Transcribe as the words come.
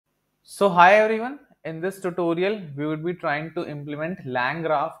So hi everyone, in this tutorial we would be trying to implement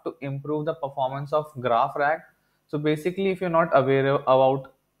LangGraph to improve the performance of GraphRAG. So basically if you're not aware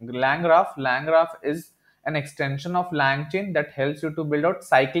about LangGraph, LangGraph is an extension of LangChain that helps you to build out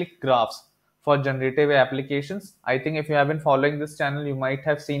cyclic graphs for generative applications. I think if you have been following this channel, you might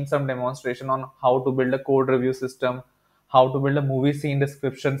have seen some demonstration on how to build a code review system, how to build a movie scene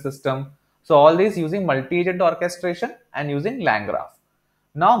description system. So all these using multi-agent orchestration and using LangGraph.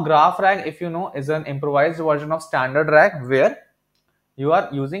 Now, GraphRAG, if you know, is an improvised version of standard RAG where you are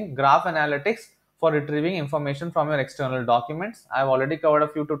using graph analytics for retrieving information from your external documents. I've already covered a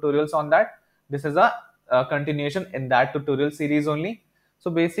few tutorials on that. This is a continuation in that tutorial series only. So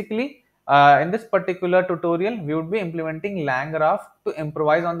basically, in this particular tutorial, we would be implementing LangGraph to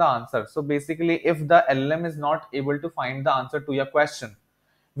improvise on the answer. So basically, if the LLM is not able to find the answer to your question,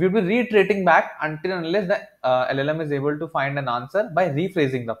 we will be reiterating back until unless the LLM is able to find an answer by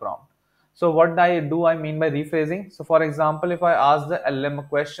rephrasing the prompt. So what I mean by rephrasing? So for example, if I ask the LLM a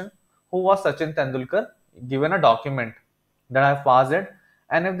question, who was Sachin Tendulkar, given a document that I've passed it,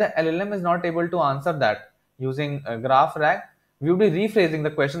 and if the LLM is not able to answer that using GraphRAG, we will be rephrasing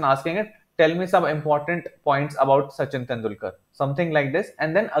the question, asking it, tell me some important points about Sachin Tendulkar, something like this,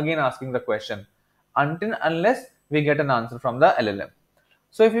 and then again asking the question until unless we get an answer from the LLM.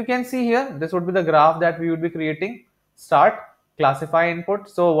 So if you can see here, this would be the graph that we would be creating. Start, classify input.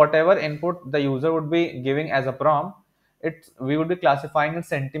 So whatever input the user would be giving as a prompt, we would be classifying its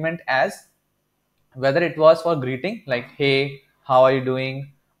sentiment as whether it was for greeting like hey, how are you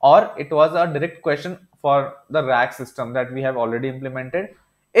doing, or it was a direct question for the RAG system that we have already implemented.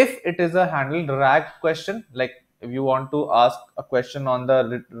 If it is a handled RAG question, like if you want to ask a question on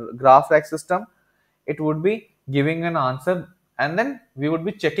the graph RAG system, it would be giving an answer, and then we would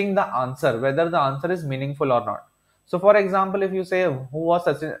be checking the answer whether the answer is meaningful or not. So for example, if you say who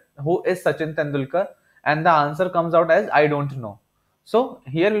is Sachin Tendulkar, and the answer comes out as I don't know, so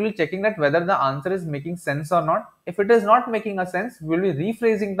here we will be checking that whether the answer is making sense or not. If it is not making a sense, we will be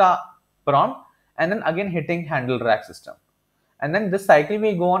rephrasing the prompt and then again hitting handle RAG system, and then this cycle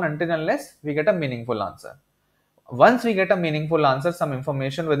will go on until unless we get a meaningful answer. Once we get a meaningful answer, some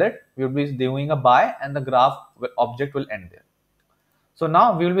information with it, we will be doing a by and the graph object will end there. So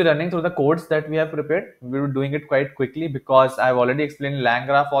now we will be running through the codes that we have prepared. We will be doing it quite quickly because I have already explained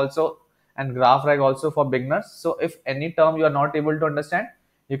LangGraph also and GraphRAG also for beginners. So if any term you are not able to understand,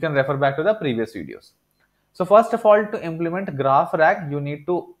 you can refer back to the previous videos. So first of all, to implement GraphRAG, you need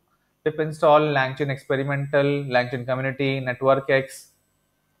to pip install LangChain Experimental, LangChain Community, NetworkX,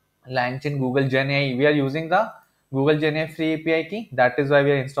 LangChain Google Gen AI. We are using the Google Gen AI free API key. That is why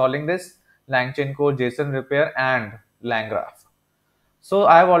we are installing this LangChain Core, JSON Repair, and LangGraph. So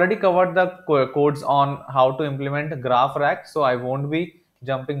I have already covered the codes on how to implement GraphRAG. So I won't be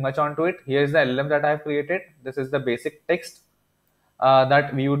jumping much onto it. Here is the LLM that I have created. This is the basic text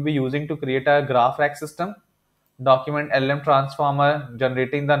that we would be using to create a GraphRAG system. Document LLM transformer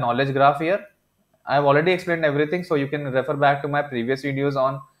generating the knowledge graph here. I have already explained everything, so you can refer back to my previous videos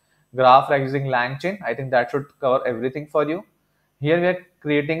on GraphRAG using LangChain. I think that should cover everything for you. Here we are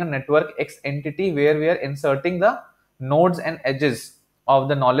creating a network X entity where we are inserting the nodes and edges of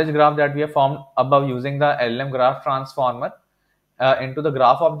the knowledge graph that we have formed above using the LLM graph transformer into the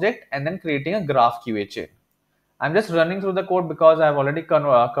graph object, and then creating a graph QA chain. I'm just running through the code because I've already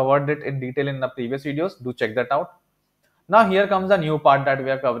covered it in detail in the previous videos. Do check that out. Now here comes the new part that we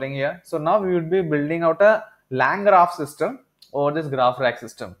are covering here. So now we would be building out a LangGraph system over this GraphRAG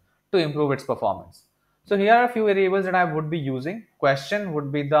system to improve its performance. So here are a few variables that I would be using. Question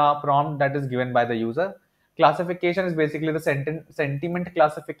would be the prompt that is given by the user. Classification is basically the sentiment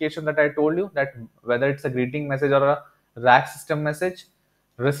classification that I told you, that whether it's a greeting message or a RAG system message.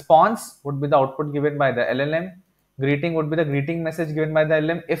 Response would be the output given by the LLM. Greeting would be the greeting message given by the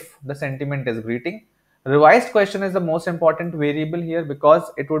LLM if the sentiment is greeting. Revised question is the most important variable here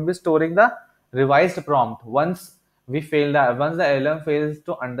because it would be storing the revised prompt once once the LLM fails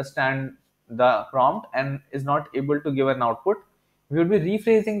to understand the prompt and is not able to give an output, we would be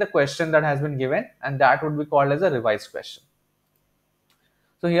rephrasing the question that has been given, and that would be called as a revised question.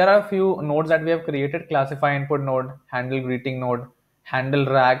 So here are a few nodes that we have created: classify input node, handle greeting node, handle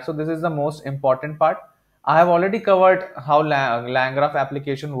RAG. So this is the most important part. I have already covered how LangGraph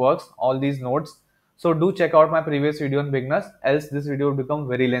application works, all these nodes. So do check out my previous video on beginners, else this video will become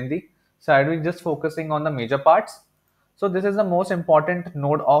very lengthy. So I will be just focusing on the major parts. So this is the most important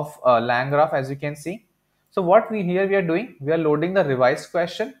node of LangGraph, as you can see. So what we are doing, we are loading the revised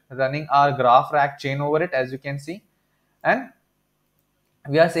question, running our GraphRAG chain over it, as you can see, and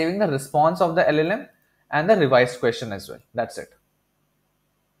we are saving the response of the LLM and the revised question as well. That's it.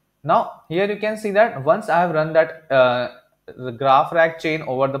 Now here you can see that once I have run that the GraphRAG chain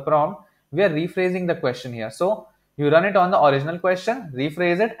over the prompt, we are rephrasing the question here. So you run it on the original question,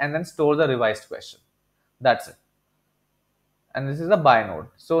 rephrase it, and then store the revised question. That's it. And this is the by node.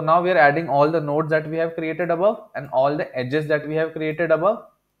 So now we are adding all the nodes that we have created above and all the edges that we have created above.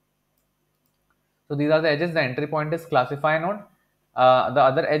 So these are the edges. The entry point is classify node. The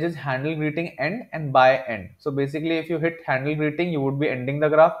other edge is handle greeting end and by end. So basically, if you hit handle greeting, you would be ending the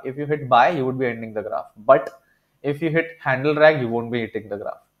graph. If you hit by, you would be ending the graph. But if you hit handle rag, you won't be hitting the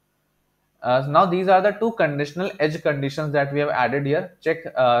graph. So now these are the two conditional edge conditions that we have added here. Check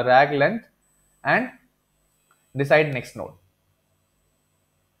rag length and decide next node.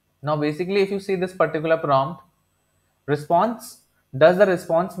 Now basically, if you see this particular prompt, response, does the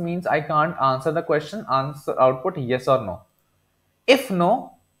response means I can't answer the question, answer output yes or no. If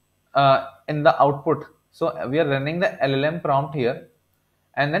no, in the output, so we are running the LLM prompt here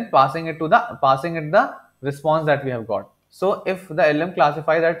and then passing it the response that we have got. So if the LLM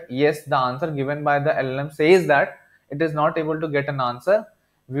classify that yes, the answer given by the LLM says that it is not able to get an answer,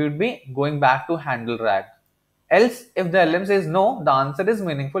 we would be going back to handle rag. Else, if the LLM says no, the answer is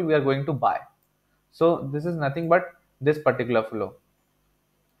meaningful, we are going to buy. So this is nothing but this particular flow.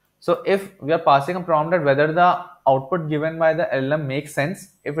 So if we are passing a prompt that whether the output given by the LLM makes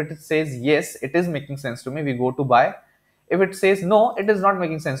sense, if it says yes, it is making sense to me, we go to buy. If it says no, it is not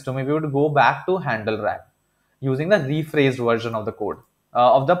making sense to me, we would go back to handle rag using the rephrased version of the code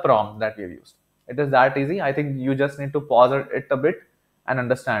of the prompt that we have used. It is that easy. I think you just need to pause it a bit and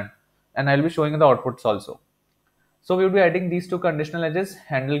understand. And I'll be showing you the outputs also. So we will be adding these two conditional edges,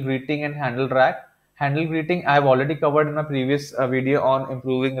 handle greeting and handle rag. Handle greeting I have already covered in my previous video on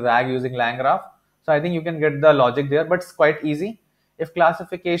improving rag using LangGraph. So I think you can get the logic there, but it's quite easy. If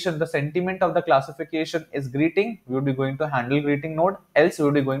classification, the sentiment of the classification is greeting, we would be going to handle greeting node, else we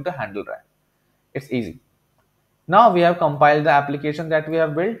would be going to handle rag. It's easy. Now we have compiled the application that we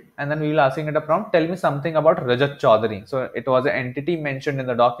have built, and then we will asking it a prompt, tell me something about Rajat Chaudhary. So it was an entity mentioned in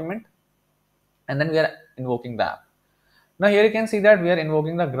the document, and then we are invoking the app. Now here you can see that we are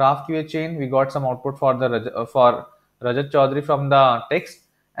invoking the GraphQA chain. We got some output for the for Rajat Chaudhary from the text,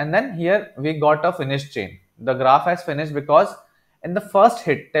 and then here we got a finished chain. The graph has finished because in the first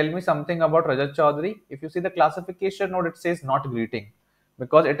hit, tell me something about Rajat Chaudhary. If you see the classification node, it says not greeting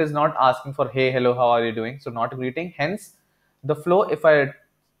because it is not asking for hey, hello, how are you doing? So not greeting. Hence the flow. If I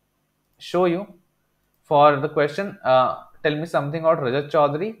show you for the question, tell me something about Rajat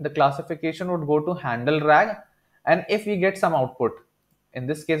Chaudhary, the classification would go to handle rag. And if we get some output, in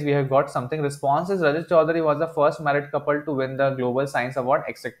this case, we have got something. Response is Rajat Chaudhary was the first married couple to win the Global Science Award,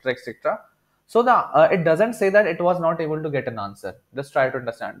 etc., etc. So the it doesn't say that it was not able to get an answer. Just try to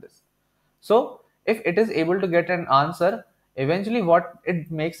understand this. So if it is able to get an answer, eventually what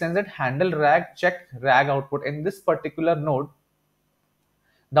it makes sense that handle rag, check rag output in this particular node.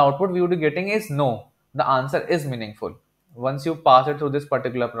 The output we would be getting is no. The answer is meaningful once you pass it through this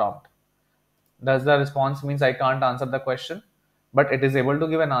particular prompt. Does the response means I can't answer the question, but it is able to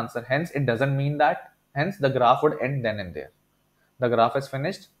give an answer. Hence, it doesn't mean that. Hence, the graph would end then and there. The graph is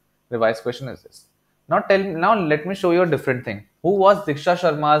finished. Revised question is this. Now let me show you a different thing. Who was Diksha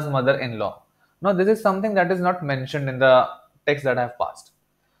Sharma's mother-in-law? Now, this is something that is not mentioned in the text that I have passed.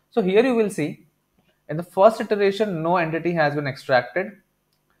 So here you will see, in the first iteration, no entity has been extracted.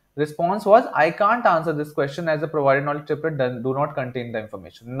 Response was, I can't answer this question as the provided knowledge triplet do not contain the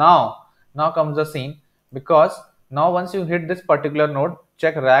information. Now comes the scene, because now once you hit this particular node,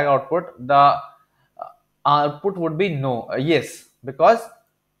 check rag output, the output would be no, yes, because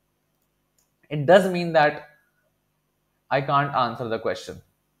it does mean that I can't answer the question.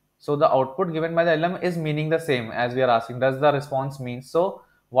 So the output given by the LM is meaning the same as we are asking, does the response mean? So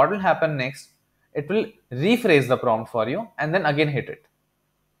what will happen next? It will rephrase the prompt for you and then again hit it.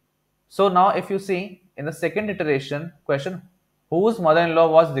 So now if you see in the second iteration question, whose mother-in-law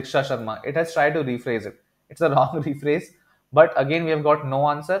was Diksha Sharma? It has tried to rephrase it. It's a wrong rephrase, but again we have got no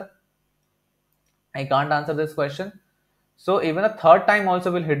answer. I can't answer this question. So even a third time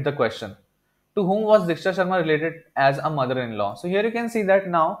also will hit the question. To whom was Diksha Sharma related as a mother-in-law? So here you can see that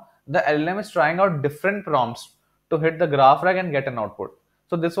now the LLM is trying out different prompts to hit the GraphRAG and get an output.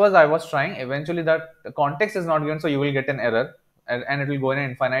 So this was I was trying. Eventually that the context is not given, so you will get an error and it will go in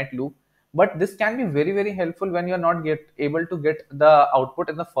an infinite loop. But this can be very, very helpful when you're not able to get the output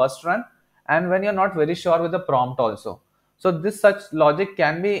in the first run and when you're not very sure with the prompt also. So this such logic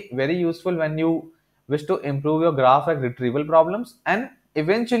can be very useful when you wish to improve your GraphRAG retrieval problems, and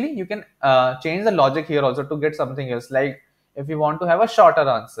eventually you can change the logic here also to get something else. Like if you want to have a shorter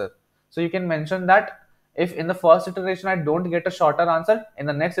answer, so you can mention that If in the first iteration I don't get a shorter answer, in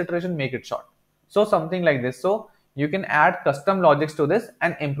the next iteration make it short. So something like this. So you can add custom logics to this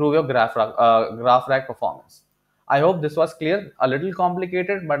and improve your GraphRAG performance. I hope this was clear. A little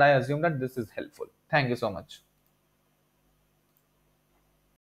complicated, but I assume that this is helpful. Thank you so much.